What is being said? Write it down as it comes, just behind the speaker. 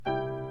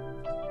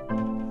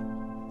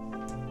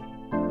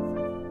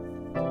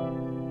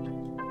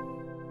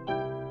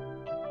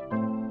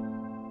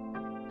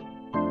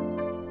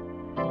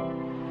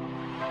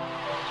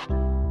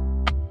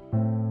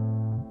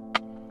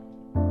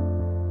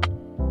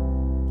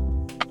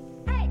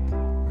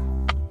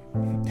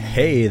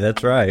Hey,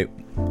 that's right.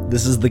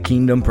 This is the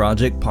Kingdom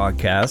Project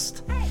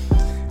podcast.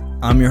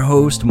 I'm your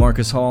host,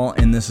 Marcus Hall,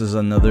 and this is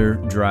another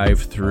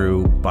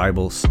Drive-Thru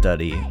Bible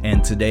study.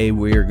 And today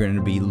we are going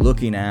to be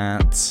looking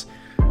at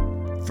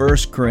 1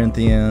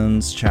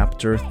 Corinthians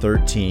chapter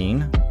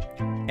 13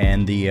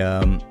 and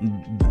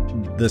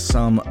the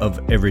sum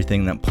of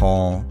everything that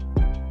Paul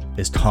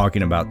is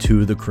talking about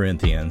to the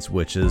Corinthians,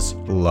 which is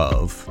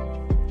love.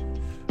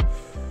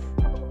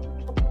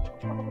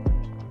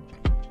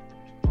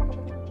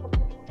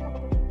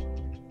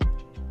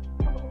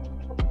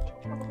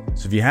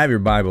 So if you have your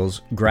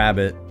Bibles, grab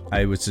it.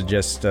 I would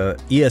suggest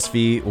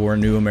ESV or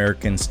New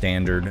American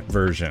Standard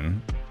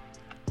Version.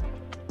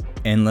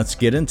 And let's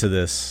get into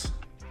this.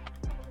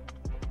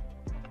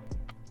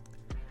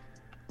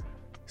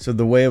 So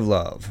the way of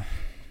love.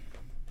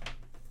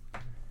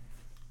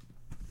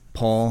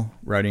 Paul,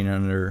 writing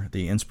under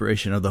the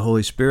inspiration of the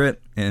Holy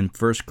Spirit in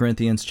 1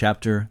 Corinthians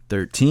chapter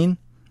 13.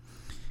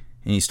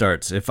 And he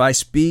starts, "If I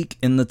speak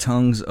in the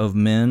tongues of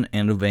men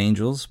and of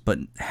angels, but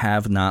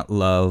have not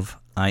love,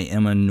 I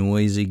am a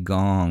noisy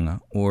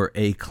gong or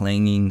a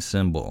clanging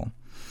cymbal.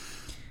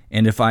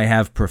 And if I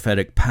have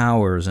prophetic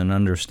powers and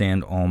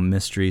understand all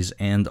mysteries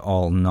and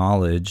all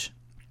knowledge,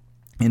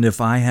 and if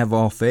I have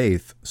all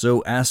faith,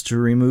 so as to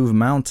remove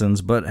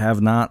mountains, but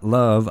have not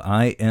love,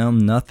 I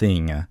am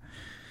nothing.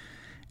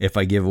 If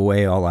I give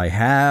away all I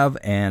have,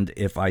 and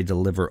if I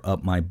deliver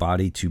up my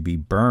body to be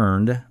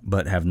burned,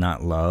 but have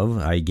not love,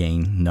 I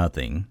gain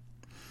nothing.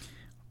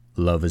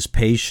 Love is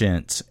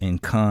patient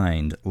and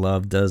kind.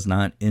 Love does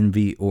not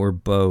envy or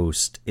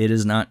boast. It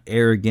is not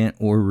arrogant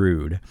or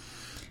rude.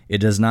 It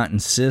does not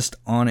insist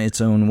on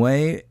its own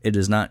way. It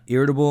is not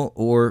irritable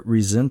or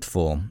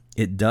resentful.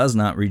 It does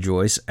not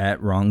rejoice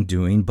at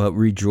wrongdoing, but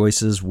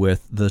rejoices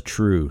with the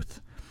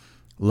truth.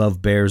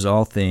 Love bears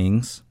all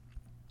things,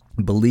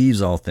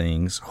 believes all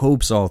things,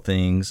 hopes all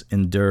things,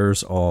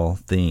 endures all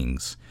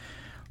things.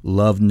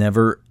 Love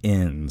never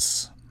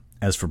ends.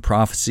 As for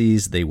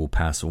prophecies, they will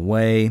pass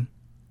away.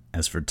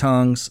 As for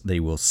tongues,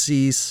 they will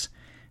cease.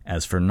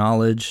 As for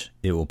knowledge,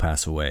 it will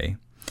pass away.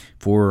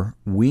 For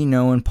we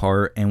know in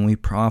part, and we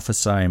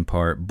prophesy in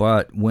part,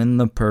 but when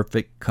the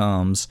perfect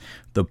comes,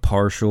 the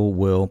partial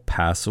will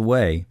pass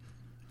away.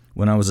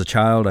 When I was a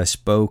child, I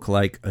spoke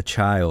like a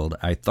child.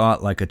 I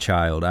thought like a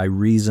child. I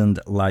reasoned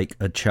like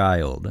a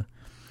child.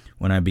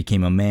 When I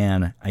became a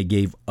man, I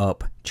gave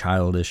up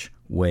childish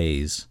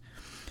ways.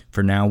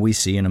 For now we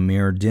see in a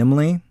mirror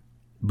dimly,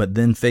 but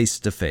then face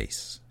to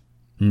face.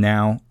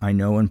 Now I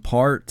know in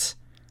part,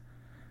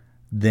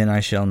 then I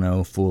shall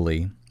know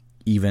fully,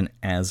 even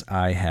as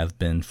I have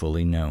been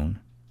fully known.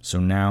 So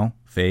now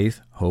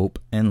faith, hope,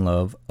 and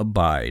love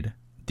abide,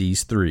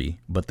 these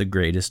three, but the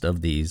greatest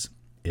of these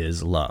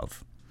is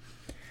love."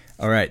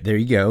 All right, there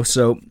you go.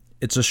 So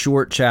it's a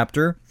short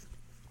chapter,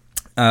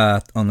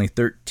 only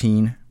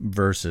 13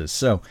 verses.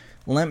 So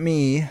let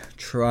me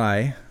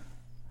try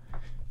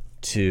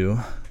to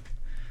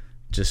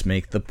just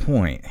make the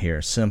point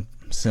here,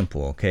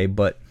 simple, okay?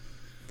 But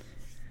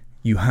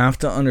you have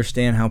to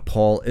understand how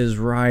Paul is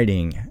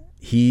writing.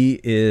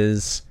 He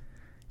is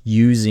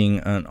using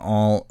an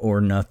all or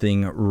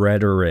nothing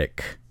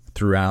rhetoric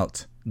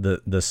throughout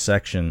the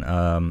section,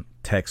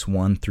 text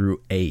 1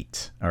 through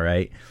 8. All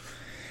right.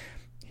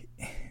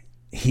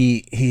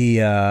 He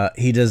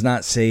does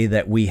not say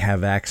that we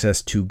have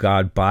access to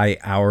God by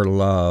our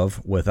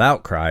love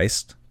without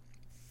Christ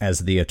as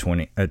the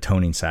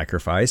atoning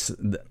sacrifice,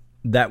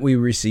 that we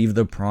receive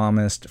the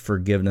promised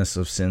forgiveness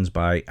of sins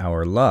by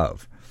our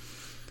love.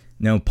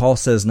 No, Paul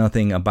says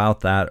nothing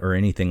about that or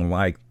anything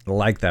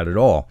like that at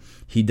all.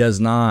 He does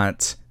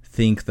not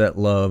think that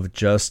love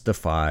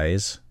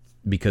justifies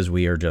because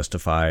we are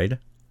justified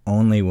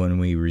only when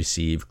we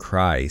receive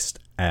Christ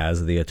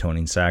as the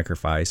atoning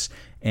sacrifice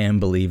and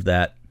believe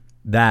that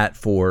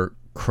for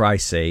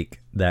Christ's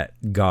sake that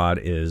God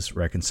is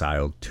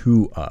reconciled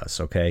to us.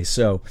 Okay,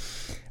 so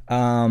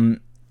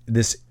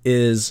this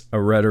is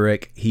a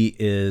rhetoric.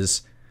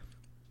 He's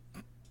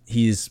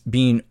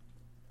being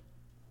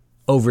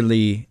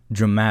overly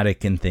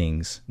dramatic in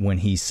things when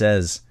he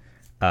says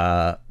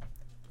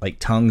like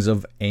tongues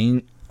of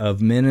men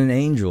and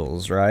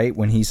angels, right?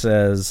 When he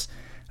says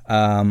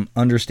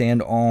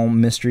understand all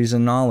mysteries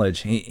and knowledge,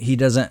 he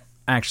doesn't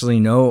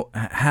actually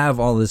have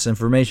all this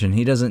information.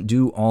 He doesn't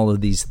do all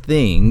of these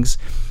things.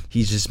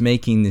 He's just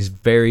making these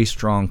very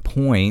strong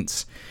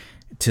points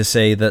to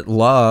say that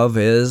love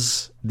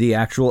is the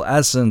actual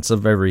essence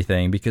of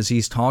everything, because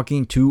he's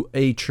talking to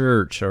a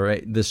church, all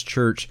right? This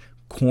church,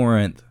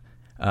 Corinth,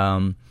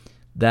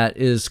 that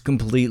is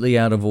completely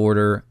out of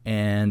order,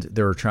 and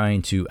they're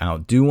trying to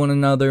outdo one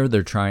another.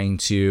 They're trying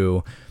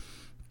to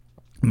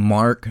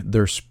mark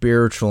their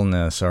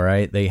spiritualness, all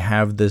right? They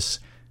have this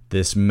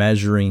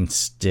measuring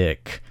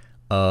stick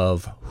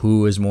of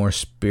who is more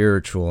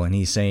spiritual, and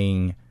he's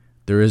saying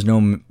there is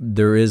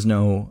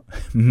no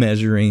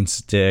measuring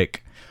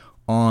stick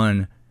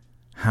on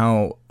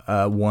how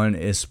one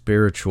is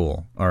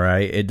spiritual, all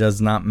right? It does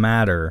not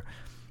matter.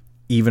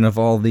 Even if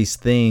all these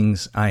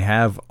things, I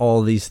have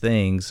all these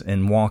things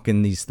and walk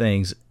in these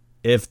things,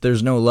 if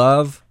there's no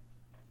love,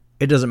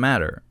 it doesn't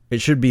matter.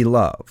 It should be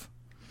love.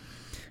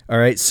 All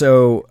right,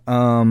 so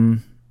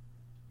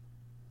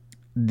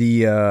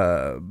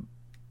the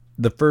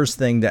first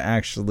thing to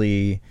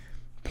actually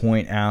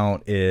point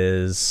out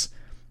is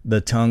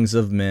the tongues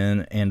of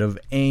men and of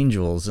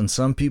angels. And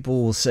some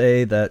people will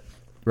say that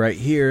right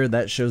here,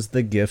 that shows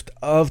the gift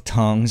of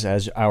tongues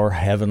as our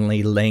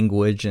heavenly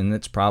language, and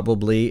it's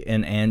probably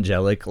an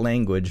angelic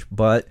language,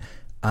 but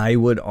I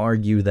would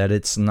argue that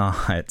it's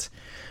not.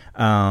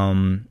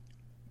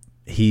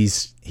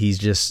 He's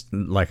just,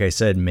 like I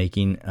said,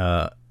 making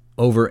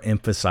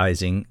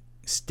overemphasizing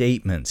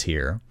statements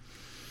here.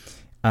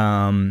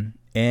 And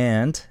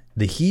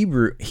the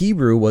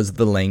Hebrew was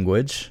the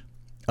language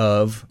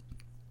of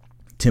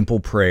temple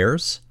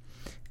prayers,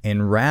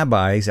 and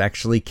rabbis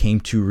actually came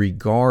to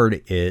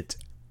regard it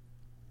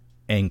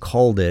and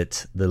called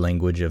it the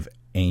language of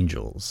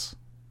angels.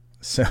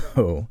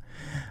 So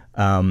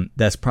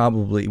that's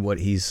probably what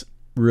he's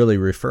really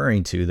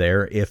referring to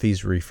there, if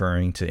he's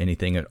referring to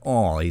anything at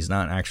all. He's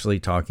not actually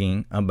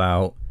talking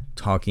about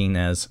talking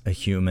as a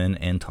human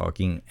and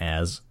talking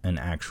as an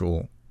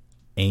actual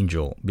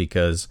angel,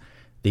 because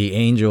the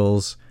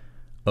angels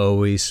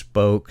always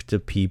spoke to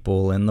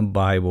people in the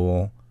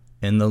Bible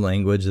in the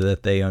language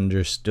that they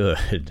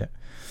understood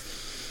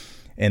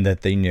and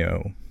that they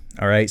knew.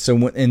 All right.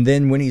 So, and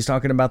then when he's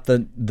talking about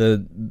the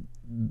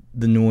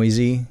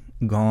noisy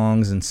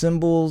gongs and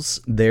cymbals,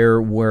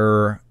 there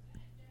were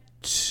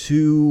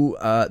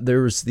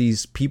there was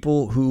these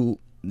people who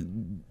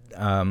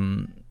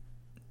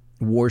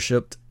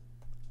worshipped.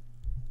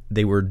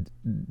 They were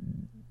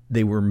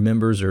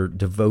members or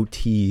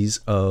devotees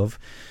of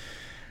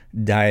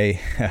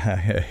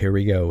here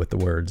we go with the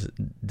words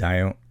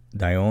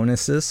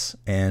Dionysus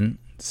and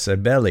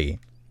Cybele,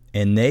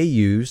 and they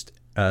used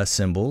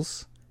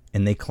cymbals,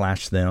 and they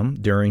clashed them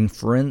during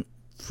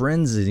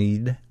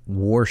frenzied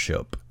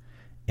worship,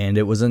 and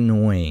it was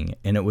annoying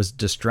and it was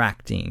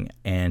distracting.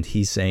 And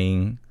he's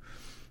saying,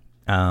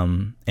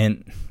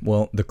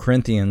 the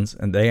Corinthians,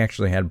 and they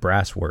actually had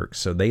brass works,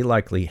 so they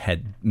likely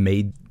had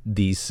made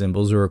these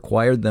cymbals or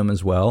acquired them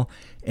as well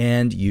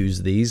and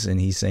used these. And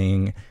he's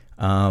saying,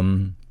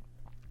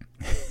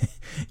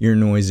 you're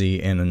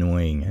noisy and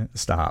annoying.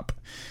 Stop.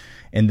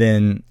 And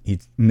then he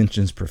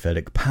mentions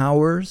prophetic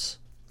powers,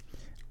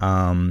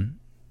 and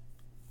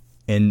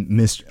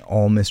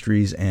all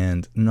mysteries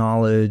and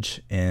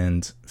knowledge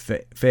and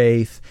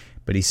faith.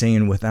 But he's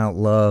saying without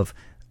love,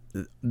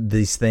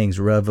 these things,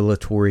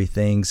 revelatory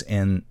things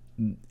and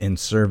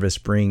service,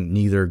 bring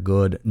neither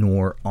good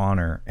nor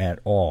honor at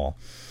all.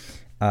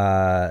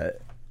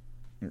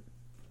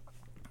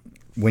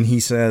 When he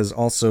says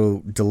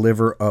also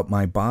deliver up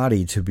my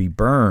body to be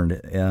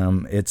burned,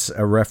 it's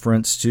a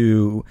reference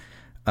to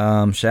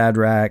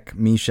Shadrach,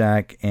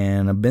 Meshach,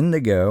 and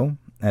Abednego,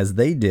 as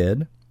they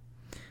did.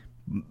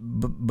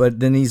 But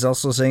then he's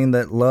also saying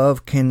that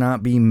love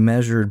cannot be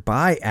measured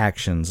by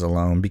actions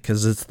alone,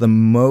 because it's the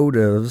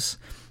motives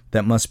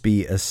that must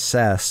be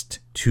assessed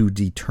to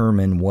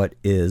determine what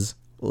is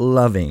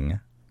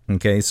loving.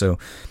 Okay, so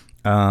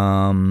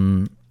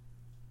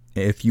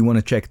if you want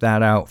to check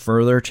that out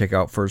further, check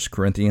out 1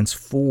 Corinthians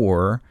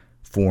 4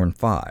 and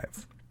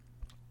 5.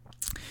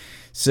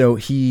 So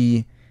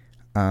he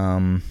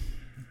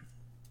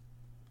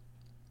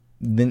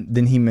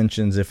then he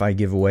mentions, if I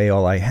give away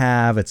all I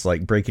have, it's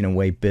like breaking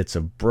away bits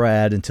of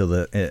bread until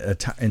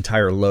the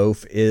entire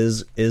loaf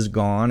is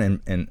gone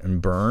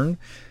and burned.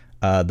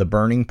 The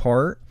burning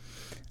part,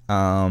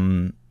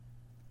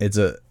 it's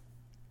a,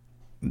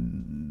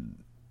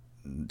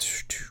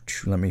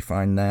 let me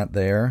find that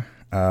there.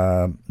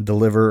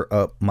 Deliver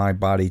up my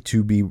body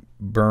to be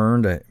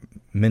burned. I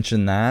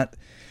mentioned that,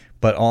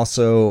 but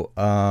also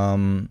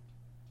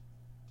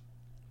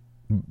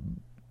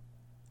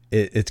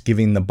it's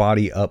giving the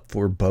body up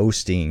for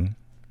boasting,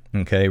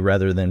 okay,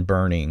 rather than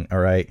burning. All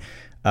right,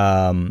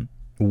 a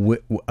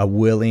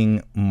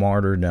willing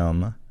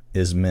martyrdom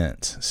is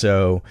meant.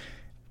 So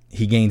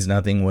he gains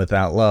nothing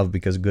without love,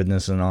 because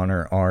goodness and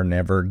honor are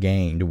never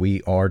gained.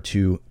 We are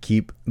to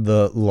keep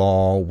the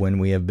law when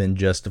we have been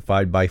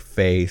justified by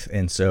faith,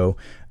 and so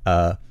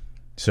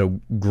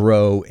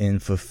grow in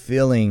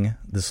fulfilling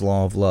this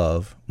law of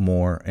love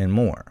more and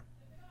more.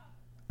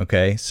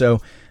 Okay,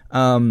 so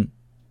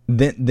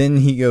then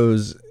he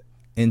goes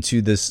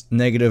into this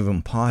negative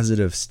and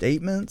positive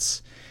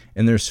statements.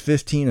 And there's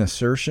 15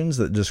 assertions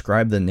that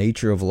describe the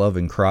nature of love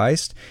in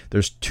Christ.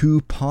 There's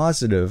 2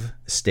 positive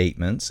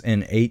statements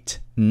and 8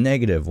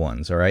 negative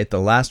ones. All right. The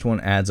last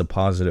one adds a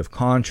positive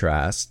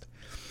contrast,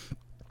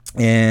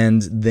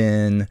 and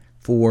then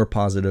 4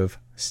 positive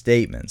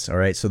statements. All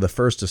right. So the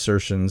first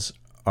assertions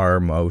are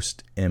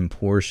most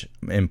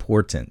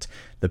important.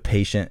 The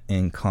patient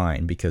and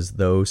kind, because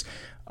those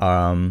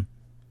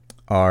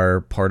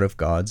are part of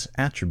God's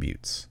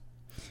attributes,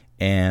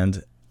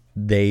 and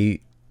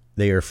they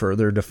are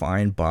further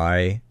defined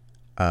by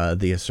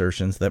the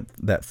assertions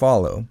that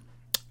follow.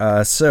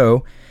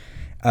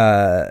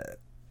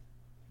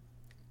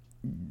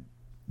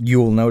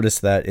 you'll notice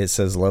that it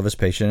says love is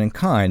patient and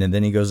kind, and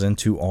then he goes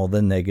into all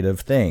the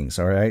negative things,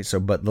 all right? So,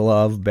 but the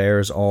love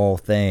bears all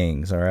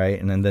things, all right?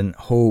 And then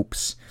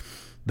hopes,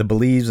 the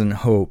believes and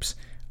hopes,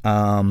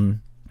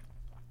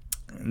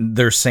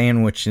 they're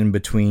sandwiched in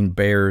between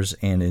bears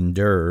and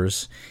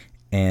endures,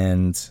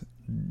 and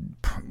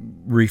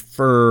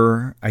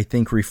refer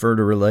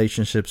to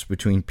relationships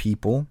between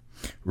people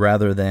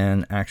rather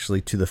than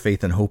actually to the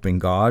faith and hope in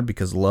God,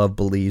 because love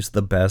believes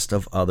the best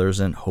of others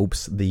and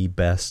hopes the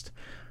best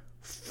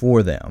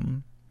for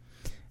them.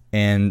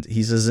 And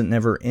he says it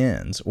never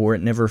ends, or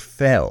it never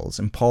fails.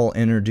 And Paul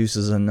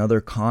introduces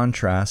another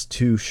contrast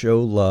to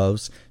show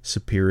love's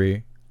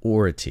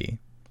superiority.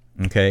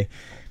 Okay?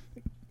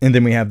 And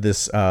then we have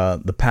this,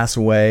 the pass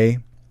away,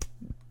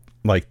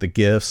 like the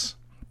gifts,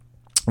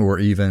 or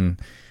even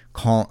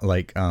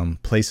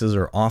places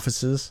or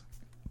offices,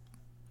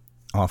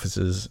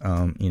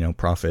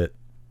 prophet,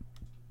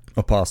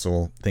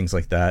 apostle, things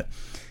like that,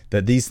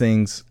 that these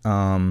things,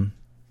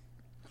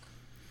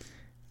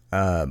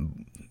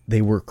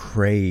 they were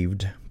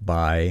craved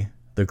by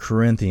the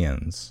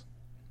Corinthians,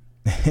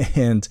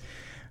 and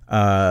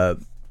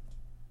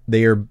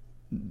they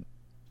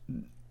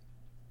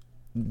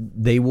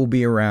will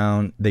be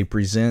around. They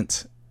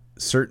present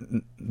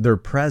certain. They're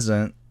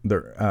present.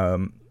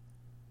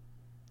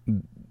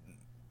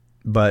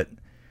 But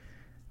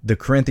the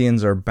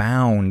Corinthians are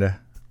bound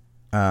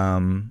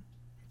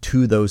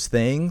to those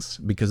things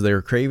because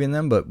they're craving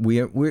them. But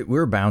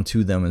we're bound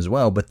to them as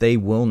well. But they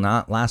will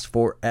not last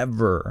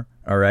forever.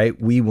 All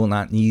right, we will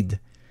not need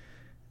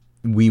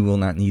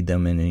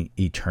them in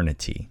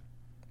eternity.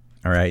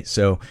 All right,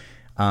 so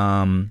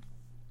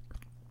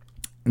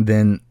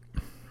then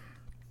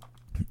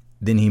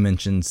he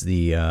mentions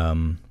the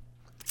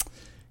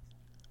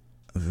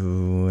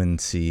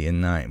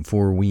in 9,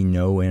 for we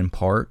know in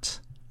part,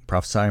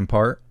 prophesy in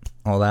part,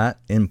 all that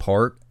in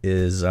part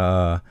is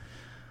God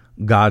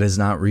has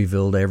not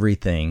revealed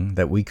everything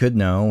that we could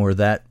know or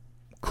that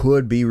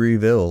could be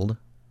revealed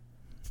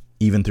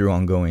even through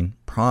ongoing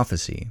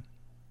prophecy.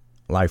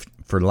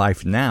 For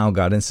life now,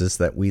 God insists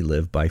that we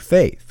live by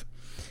faith,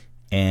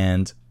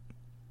 and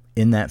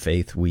in that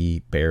faith we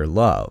bear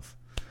love.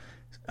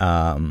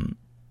 Then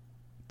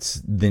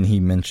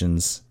he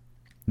mentions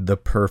the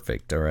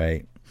perfect, all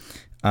right?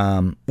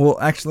 Well,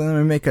 actually, let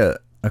me make a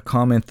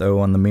comment,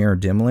 though, on the mirror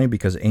dimly,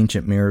 because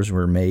ancient mirrors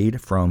were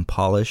made from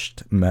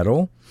polished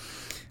metal,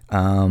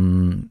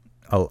 a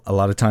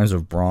lot of times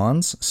of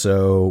bronze,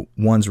 so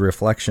one's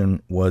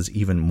reflection was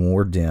even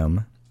more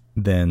dim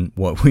than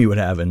what we would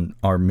have in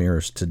our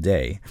mirrors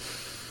today.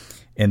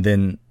 And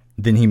then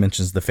he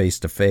mentions the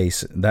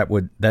face-to-face.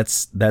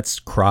 That's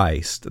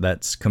Christ.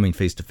 That's coming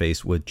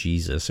face-to-face with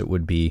Jesus. It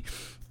would be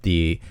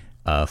the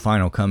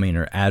final coming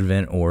or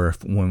advent, or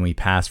when we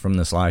pass from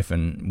this life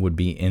and would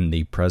be in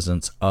the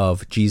presence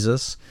of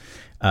Jesus.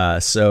 I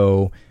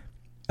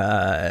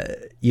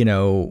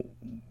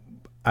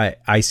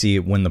see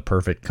it when the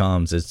perfect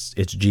comes. It's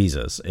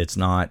Jesus. It's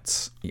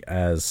not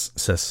as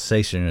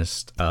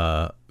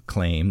cessationist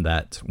claim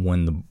that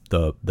when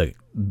the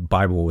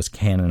Bible was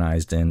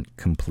canonized and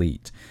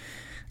complete.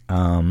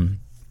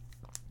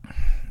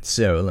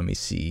 So let me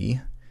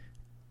see.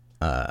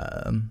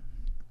 That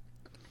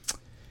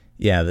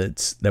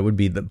would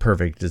be the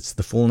perfect. It's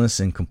the fullness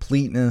and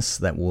completeness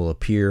that will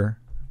appear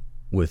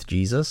with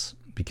Jesus,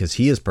 because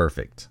he is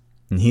perfect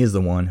and he is the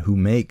one who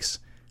makes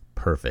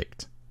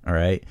perfect. All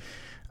right.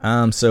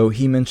 So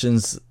he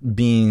mentions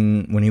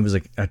being, when he was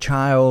a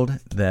child,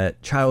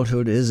 that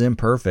childhood is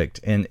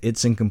imperfect and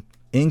it's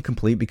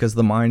incomplete because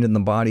the mind and the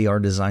body are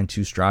designed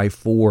to strive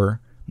for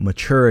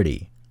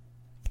maturity.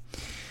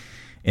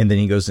 And then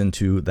he goes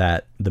into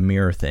the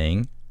mirror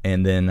thing,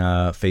 and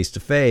then face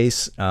to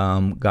face,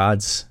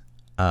 God's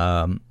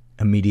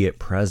immediate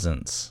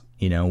presence,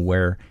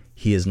 where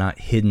he is not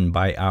hidden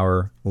by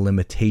our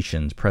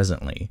limitations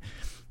presently,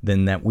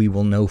 then that we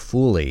will know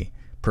fully,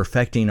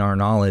 perfecting our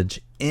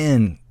knowledge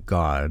in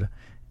God,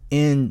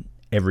 in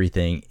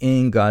everything,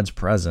 in God's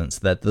presence,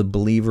 that the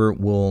believer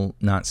will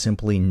not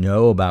simply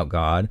know about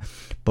God,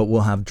 but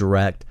will have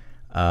direct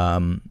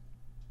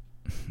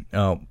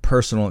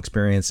personal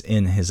experience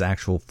in his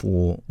actual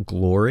full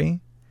glory.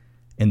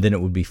 And then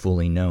it would be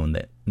fully known,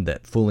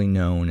 that fully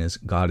known is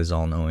God is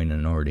all-knowing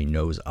and already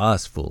knows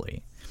us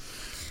fully.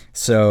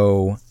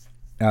 So,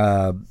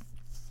 but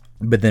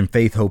then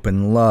faith, hope,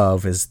 and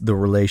love is the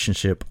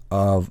relationship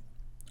of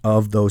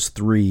those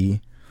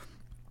three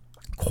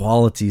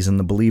qualities in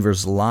the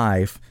believer's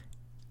life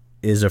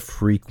is a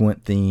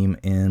frequent theme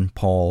in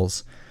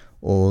Paul's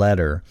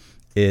letter.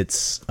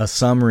 It's a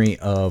summary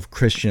of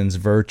Christians'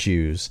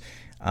 virtues,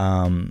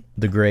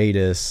 the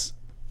greatest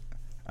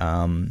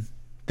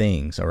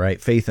things, all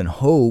right? Faith and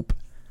hope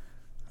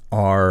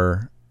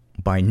are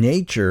by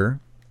nature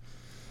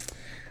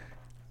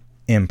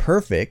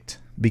imperfect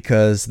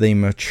because they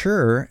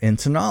mature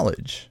into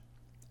knowledge.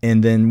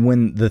 And then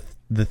when the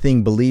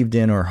thing believed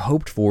in or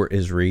hoped for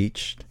is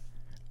reached,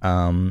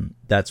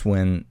 that's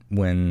when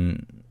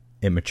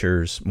it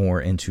matures more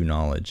into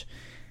knowledge.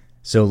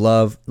 So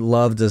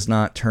love does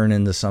not turn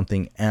into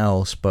something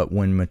else, but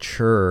when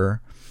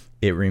mature,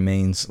 it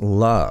remains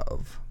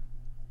love.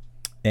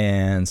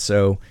 And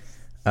so,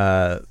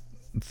 faith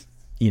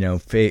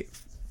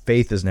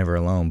is never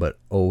alone, but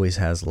always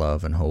has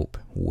love and hope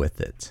with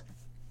it.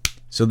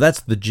 So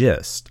that's the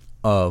gist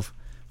of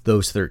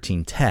those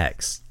 13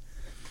 texts.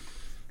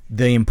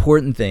 The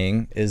important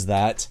thing is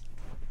that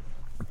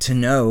to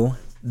know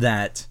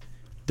that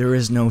there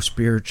is no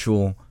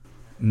spiritual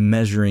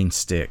measuring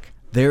stick.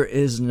 There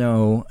is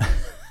no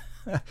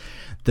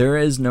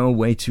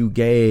way to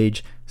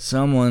gauge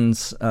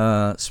someone's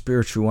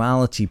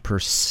spirituality per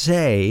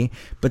se,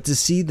 but to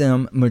see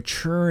them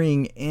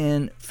maturing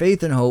in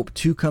faith and hope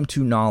to come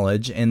to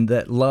knowledge, and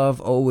that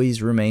love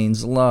always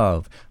remains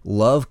love.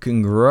 Love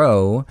can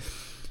grow,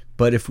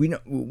 but if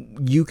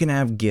you can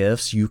have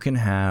gifts, you can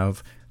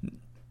have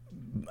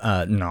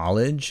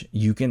knowledge,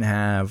 you can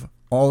have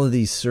all of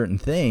these certain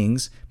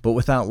things, but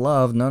without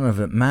love, none of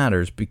it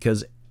matters.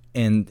 Because,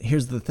 and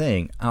here's the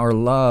thing, our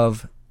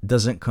love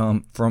doesn't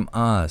come from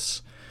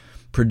us.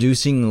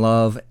 Producing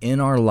love in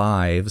our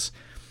lives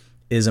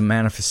is a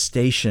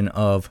manifestation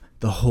of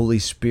the Holy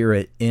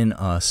Spirit in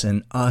us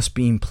and us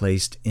being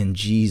placed in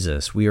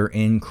Jesus. We are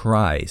in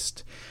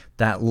Christ.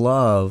 That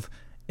love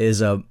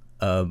is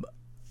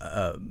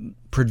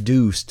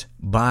produced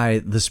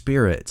by the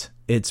Spirit.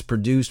 It's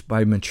produced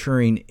by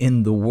maturing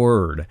in the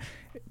Word,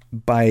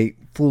 by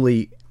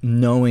fully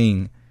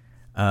knowing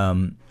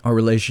our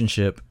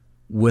relationship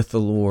with the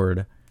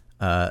Lord,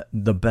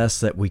 the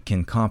best that we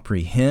can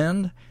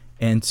comprehend,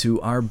 and to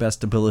our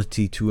best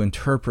ability to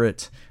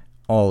interpret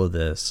all of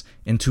this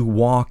and to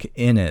walk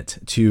in it,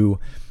 to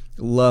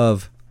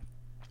love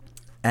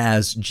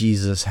as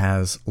Jesus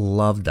has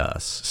loved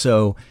us.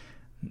 So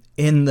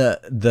in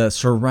the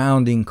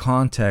surrounding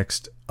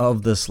context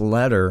of this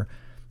letter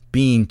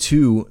being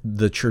to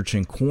the church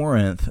in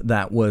Corinth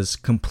that was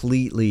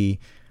completely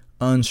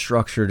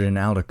unstructured and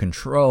out of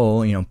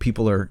control,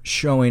 people are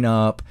showing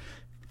up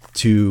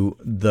to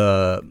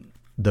the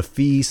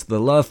feast, the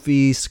love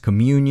feast,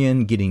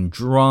 communion, getting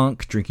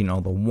drunk, drinking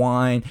all the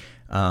wine.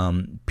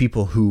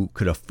 People who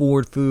could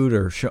afford food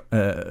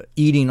are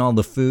eating all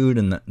the food,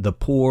 and the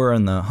poor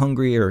and the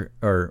hungry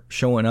are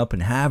showing up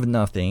and have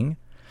nothing.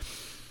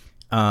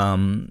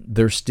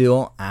 They're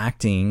still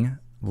acting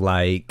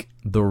like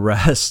the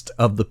rest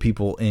of the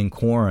people in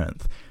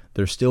Corinth.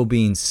 They're still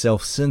being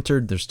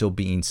self-centered. They're still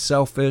being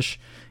selfish,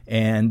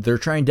 and they're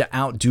trying to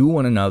outdo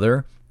one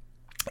another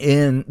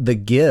in the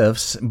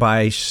gifts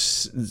by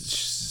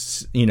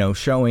showing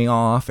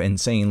off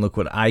and saying, look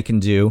what I can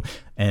do,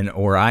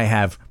 or I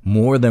have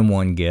more than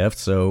one gift.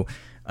 So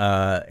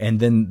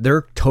and then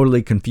they're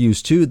totally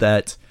confused too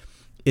that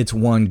it's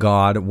one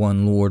God,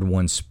 one Lord,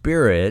 one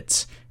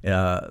Spirit,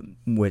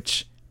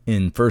 which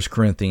in 1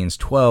 Corinthians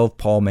 12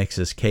 Paul makes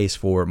his case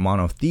for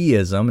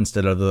monotheism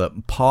instead of the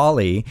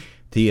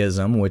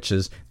polytheism, which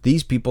is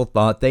these people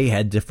thought they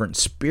had different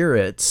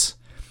spirits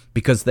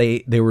because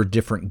they were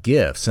different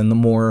gifts, and the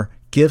more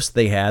gifts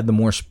they had, the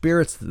more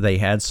spirits they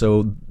had,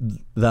 so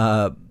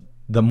the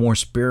more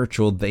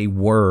spiritual they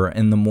were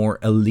and the more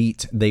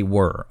elite they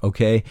were,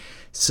 okay?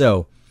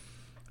 So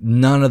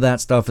none of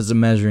that stuff is a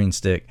measuring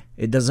stick.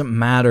 It doesn't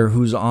matter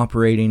who's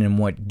operating in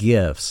what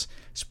gifts,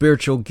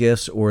 spiritual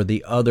gifts or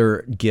the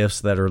other gifts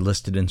that are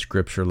listed in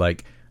Scripture,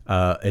 like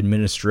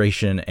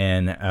administration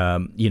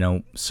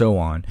and so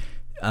on.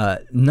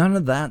 None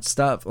of that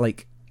stuff,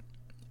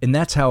 and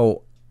that's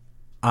how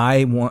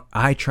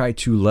I try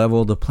to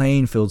level the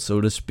playing field,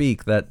 so to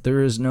speak, that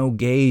there is no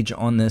gauge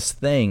on this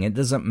thing. It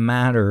doesn't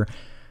matter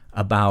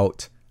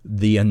about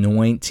the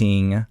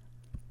anointing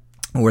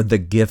or the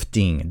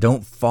gifting.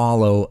 Don't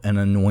follow an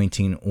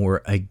anointing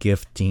or a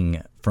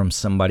gifting from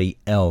somebody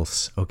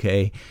else,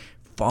 okay?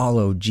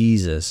 Follow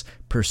Jesus.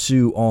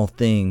 Pursue all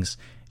things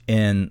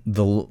in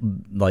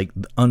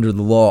under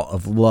the law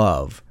of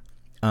love.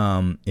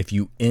 If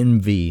you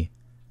envy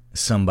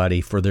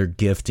somebody for their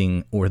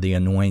gifting or the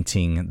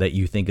anointing that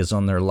you think is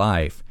on their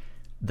life,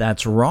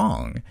 that's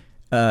wrong.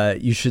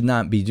 You should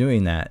not be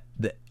doing that.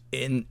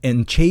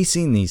 In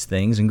chasing these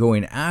things and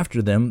going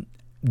after them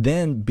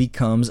then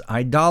becomes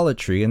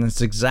idolatry, and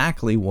it's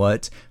exactly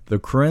what the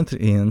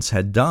Corinthians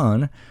had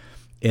done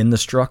in the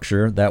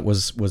structure that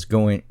was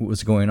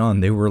going on.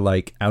 They were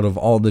like, out of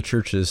all the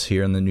churches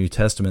here in the New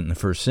Testament in the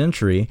first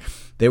century,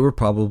 they were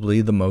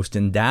probably the most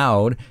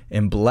endowed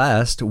and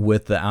blessed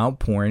with the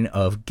outpouring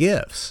of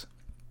gifts.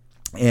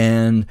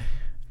 And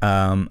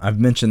I've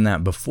mentioned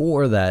that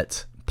before,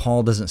 that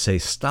Paul doesn't say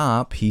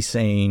stop. He's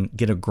saying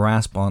get a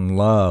grasp on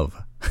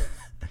love.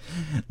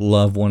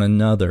 Love one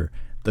another.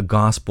 The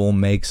gospel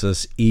makes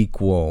us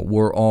equal.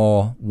 We're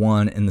all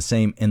one and the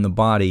same in the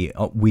body.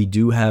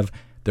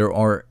 There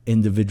are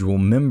individual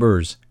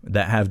members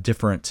that have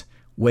different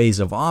ways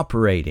of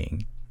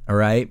operating, all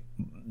right?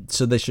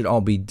 So they should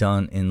all be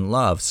done in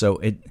love.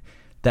 So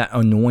that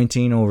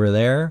anointing over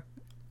there,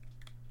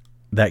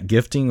 that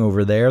gifting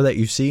over there that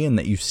you see and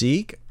that you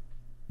seek,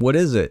 what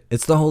is it?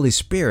 It's the Holy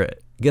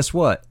Spirit. Guess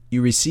what?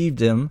 You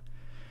received him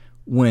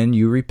when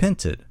you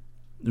repented.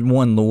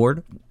 one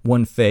Lord,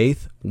 one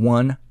faith,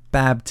 one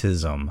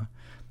baptism.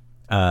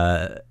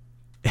 There's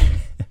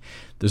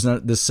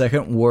not the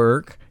second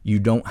work. You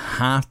don't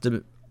have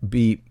to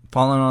be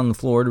falling on the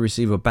floor to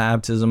receive a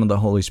baptism of the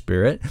Holy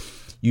Spirit.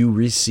 You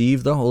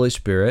receive the Holy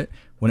Spirit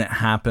when it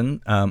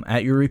happened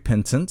at your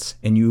repentance,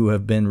 and you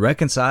have been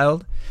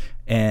reconciled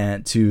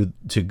and to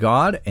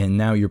God, and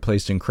now you're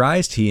placed in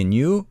Christ, He and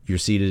you're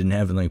seated in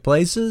heavenly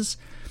places.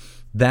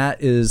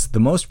 That is the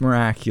most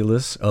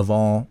miraculous of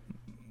all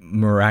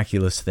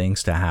miraculous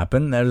things to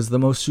happen. That is the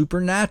most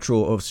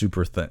supernatural of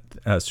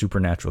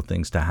supernatural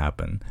things to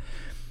happen.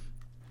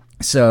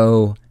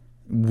 So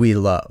we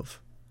love.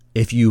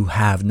 If you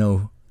have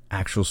no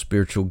actual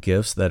spiritual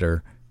gifts that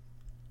are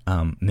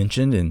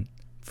mentioned in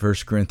 1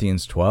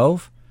 Corinthians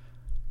 12,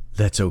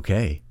 that's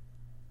okay.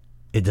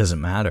 It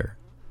doesn't matter.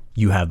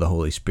 You have the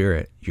Holy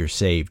Spirit. You're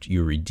saved.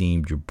 You're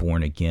redeemed. You're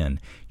born again.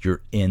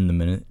 You're in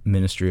the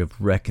ministry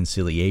of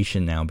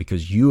reconciliation now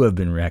because you have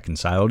been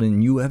reconciled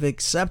and you have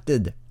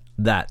accepted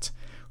that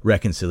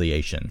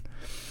reconciliation.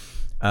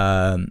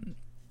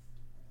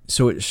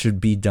 So it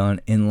should be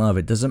done in love.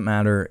 It doesn't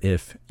matter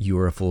if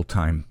you're a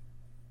full-time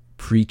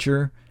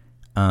preacher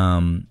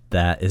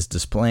that is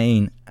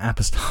displaying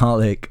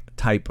apostolic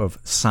type of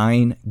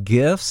sign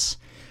gifts,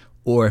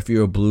 or if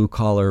you're a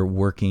blue-collar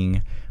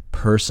working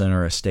person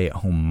or a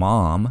stay-at-home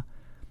mom.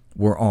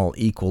 We're all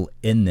equal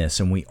in this,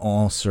 and we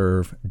all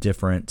serve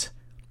different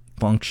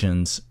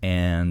functions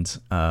and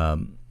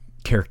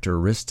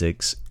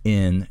characteristics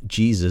in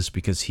Jesus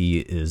because He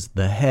is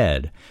the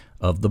head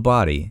of the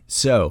body.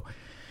 So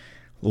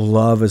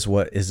love is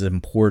what is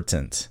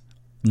important,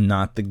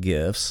 not the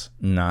gifts,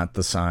 not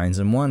the signs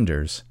and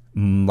wonders. A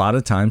lot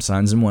of times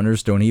signs and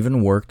wonders don't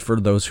even work for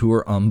those who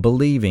are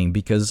unbelieving,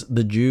 because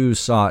the Jews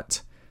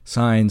sought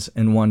signs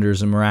and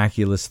wonders and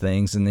miraculous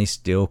things, and they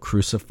still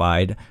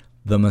crucified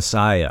the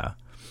Messiah.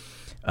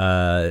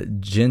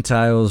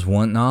 Gentiles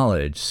want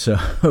knowledge.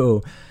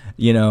 So,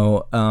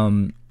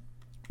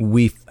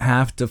 we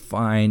have to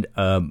find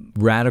a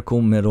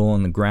radical middle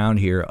on the ground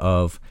here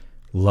of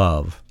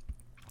love.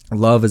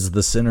 Love is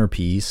the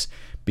centerpiece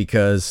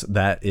because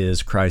that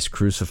is Christ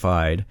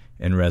crucified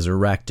and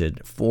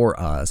resurrected for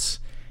us.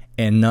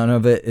 And none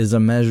of it is a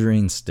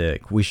measuring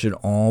stick. We should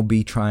all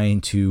be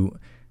trying to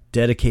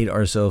dedicate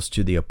ourselves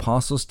to the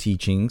apostles'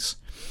 teachings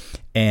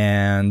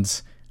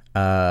and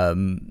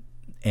love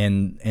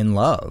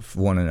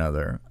one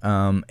another.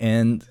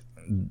 And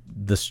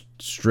the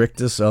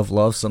strictest of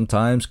love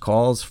sometimes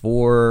calls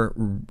for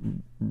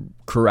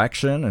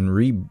correction and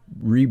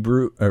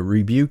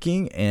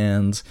rebuking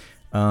and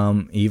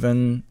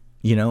even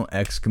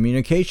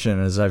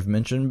excommunication, as I've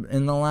mentioned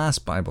in the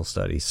last Bible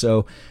study.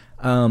 So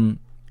love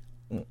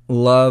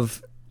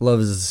is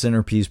the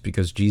centerpiece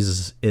because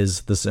Jesus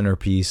is the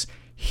centerpiece.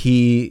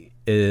 He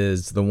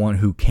is the one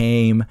who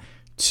came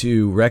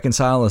to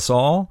reconcile us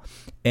all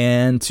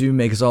and to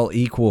make us all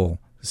equal.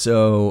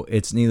 So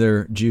it's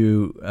neither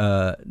Jew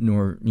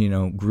nor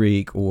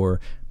Greek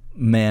or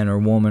man or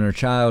woman or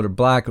child or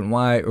black and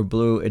white or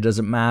blue. It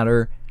doesn't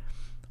matter.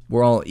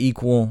 We're all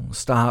equal.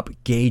 Stop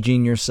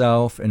gauging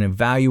yourself and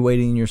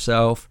evaluating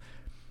yourself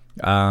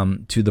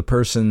to the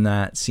person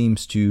that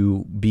seems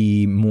to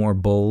be more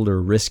bold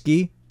or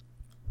risky,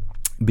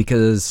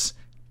 because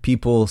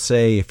people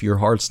say if your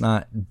heart's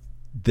not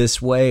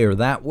this way or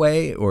that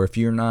way, or if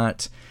you're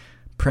not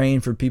praying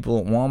for people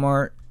at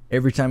Walmart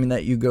every time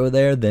that you go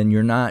there, then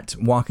you're not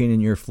walking in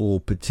your full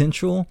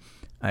potential.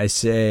 I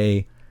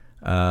say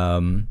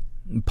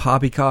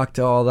poppycock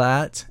to all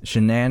that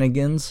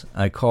shenanigans.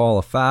 I call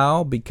a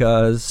foul,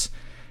 because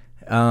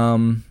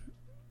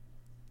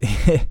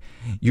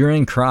you're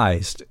in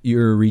Christ,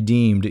 you're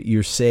redeemed,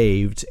 you're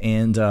saved,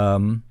 and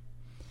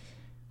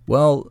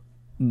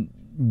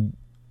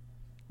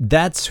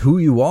that's who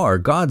you are.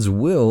 God's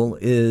will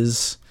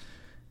is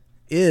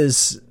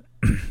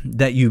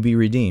that you be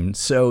redeemed.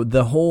 So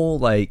the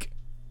whole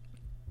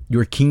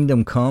your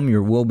kingdom come,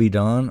 your will be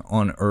done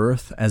on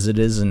earth as it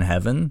is in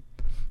heaven.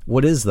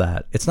 What is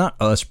that? It's not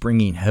us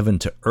bringing heaven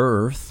to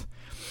earth.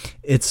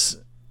 It's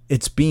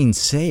being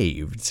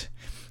saved.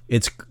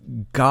 It's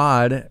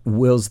God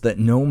wills that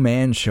no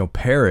man shall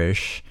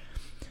perish,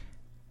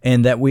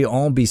 and that we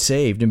all be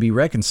saved and be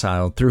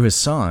reconciled through His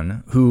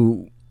Son,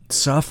 who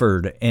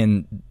suffered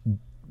and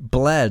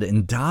bled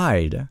and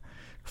died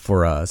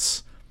for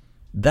us.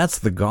 That's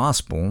the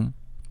gospel.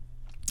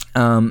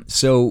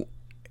 So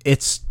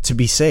it's to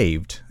be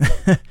saved.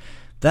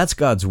 That's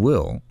God's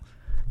will.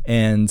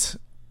 And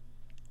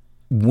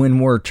when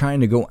we're trying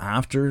to go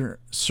after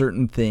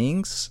certain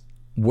things,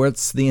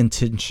 what's the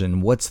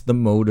intention? What's the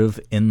motive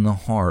in the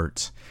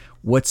heart?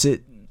 What's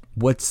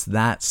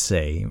that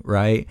say,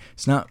 right?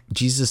 It's not,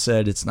 Jesus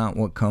said it's not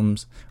what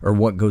comes or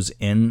what goes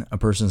in a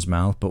person's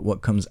mouth, but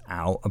what comes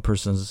out a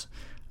person's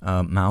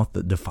mouth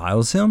that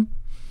defiles him.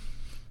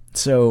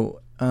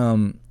 So,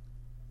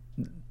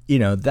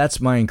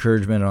 that's my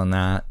encouragement on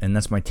that. And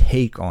that's my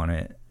take on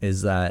it,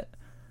 is that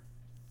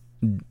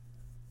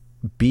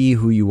be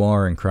who you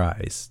are in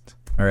Christ.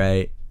 All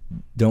right.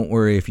 Don't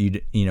worry if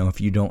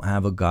you don't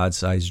have a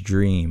God-sized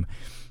dream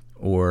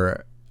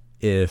or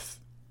if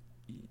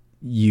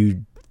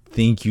you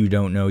think you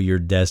don't know your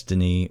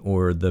destiny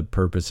or the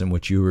purpose in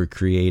which you were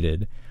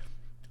created.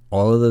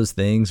 All of those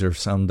things are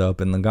summed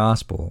up in the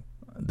gospel.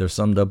 They're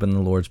summed up in the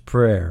Lord's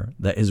Prayer,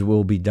 that his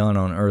will be done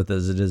on earth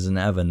as it is in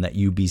heaven, that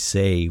you be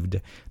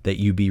saved, that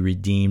you be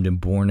redeemed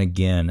and born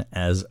again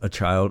as a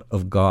child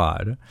of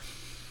God.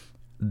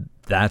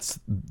 That's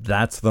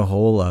the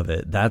whole of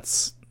it.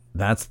 That's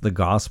the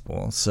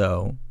gospel.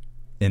 So,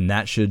 and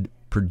that should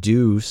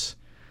produce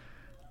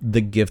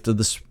the gift of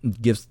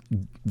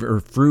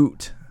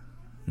fruit,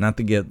 not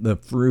the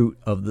fruit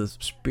of the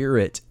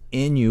Spirit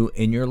in you,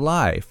 in your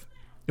life.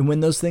 And when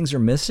those things are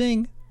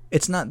missing,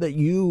 it's not that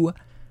you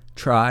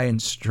try and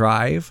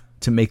strive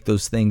to make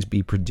those things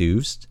be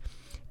produced.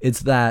 It's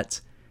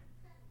that's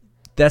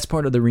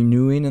part of the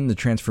renewing and the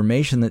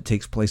transformation that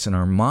takes place in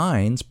our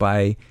minds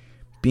by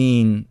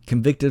being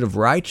convicted of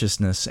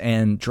righteousness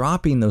and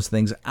dropping those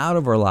things out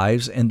of our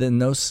lives. And then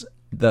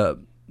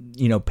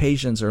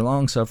patience or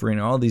long suffering,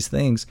 all these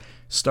things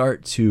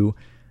start to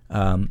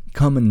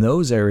come in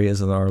those areas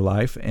of our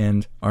life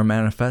and are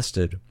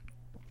manifested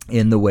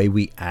in the way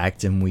we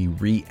act and we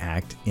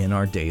react in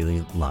our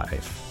daily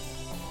life.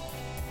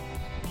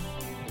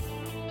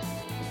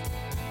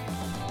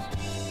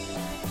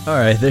 All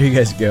right, there you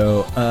guys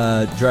go.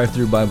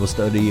 Drive-Thru Bible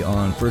study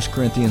on 1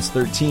 Corinthians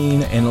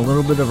 13 and a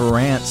little bit of a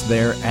rant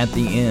there at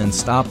the end.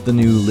 Stop the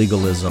new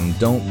legalism.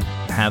 Don't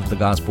have the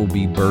gospel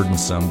be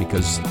burdensome,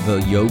 because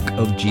the yoke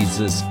of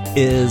Jesus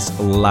is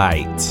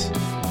light.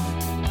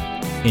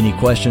 Any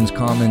questions,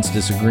 comments,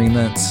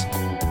 disagreements,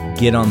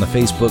 get on the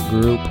Facebook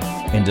group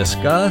and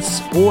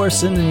discuss, or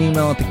send an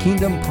email at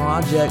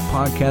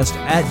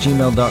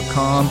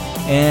thekingdomprojectpodcast@gmail.com,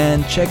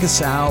 and check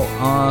us out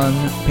on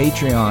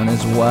Patreon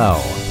as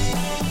well.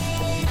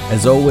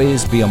 As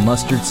always, be a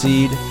mustard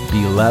seed,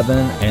 be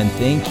leaven, and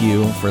thank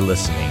you for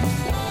listening.